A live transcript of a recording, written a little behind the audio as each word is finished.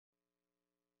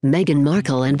Meghan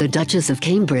Markle and the Duchess of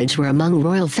Cambridge were among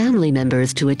royal family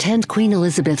members to attend Queen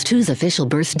Elizabeth II's official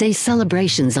birthday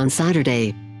celebrations on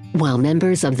Saturday. While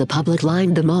members of the public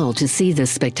lined the mall to see the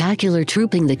spectacular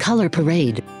Trooping the Colour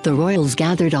parade, the royals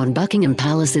gathered on Buckingham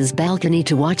Palace's balcony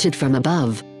to watch it from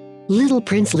above. Little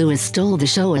Prince Louis stole the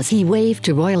show as he waved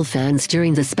to royal fans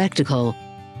during the spectacle.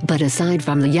 But aside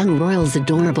from the young royal's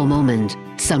adorable moment,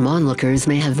 some onlookers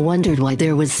may have wondered why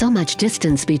there was so much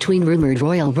distance between rumored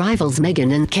royal rivals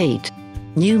Meghan and Kate.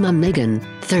 New mum Meghan,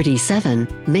 37,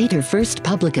 made her first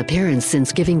public appearance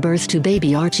since giving birth to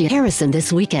baby Archie Harrison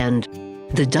this weekend.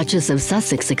 The Duchess of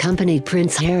Sussex accompanied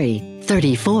Prince Harry,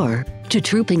 34, to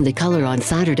Trooping the Colour on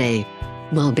Saturday.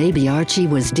 While baby Archie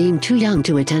was deemed too young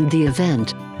to attend the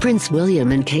event, Prince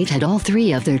William and Kate had all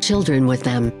three of their children with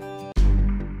them.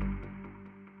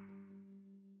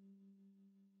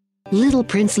 Little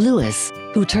Prince Louis,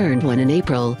 who turned 1 in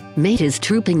April, made his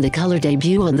Trooping the Colour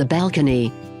debut on the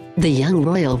balcony. The young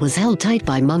royal was held tight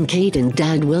by Mum Kate and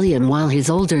Dad William, while his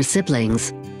older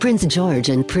siblings, Prince George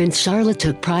and Prince Charlotte,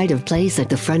 took pride of place at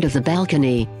the front of the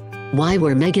balcony. Why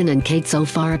were Meghan and Kate so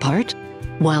far apart?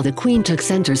 While the Queen took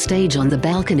center stage on the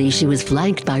balcony, she was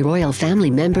flanked by royal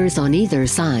family members on either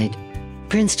side.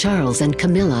 Prince Charles and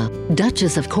Camilla,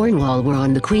 Duchess of Cornwall, were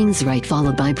on the Queen's right,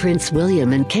 followed by Prince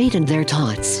William and Kate and their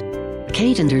tots.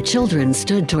 Kate and her children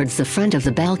stood towards the front of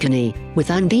the balcony,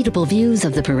 with unbeatable views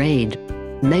of the parade.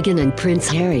 Meghan and Prince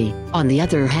Harry, on the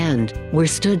other hand, were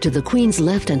stood to the Queen's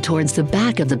left and towards the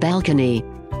back of the balcony.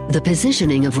 The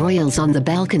positioning of royals on the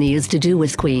balcony is to do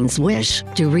with Queen's wish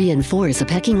to reinforce a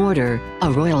pecking order,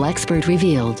 a royal expert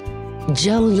revealed.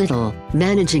 Joe Little,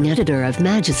 managing editor of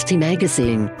Majesty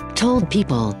magazine, told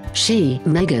People she,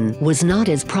 Meghan, was not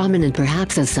as prominent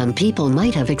perhaps as some people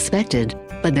might have expected,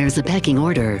 but there's a pecking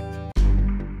order.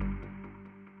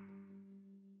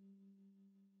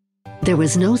 There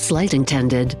was no slight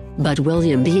intended, but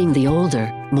William, being the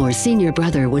older, more senior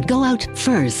brother, would go out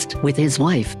first with his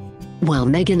wife. While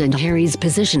Meghan and Harry's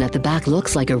position at the back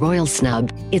looks like a royal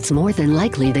snub, it's more than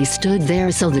likely they stood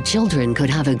there so the children could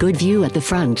have a good view at the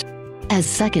front. As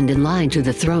second in line to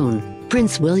the throne,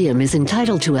 Prince William is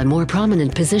entitled to a more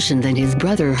prominent position than his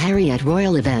brother Harry at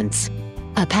royal events.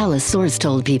 A palace source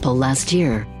told People last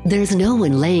year, "There's no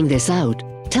one laying this out,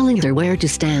 telling her where to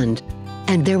stand."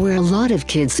 And there were a lot of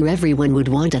kids who everyone would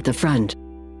want at the front.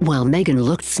 While Meghan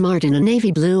looked smart in a navy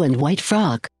blue and white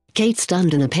frock, Kate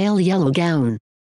stunned in a pale yellow gown.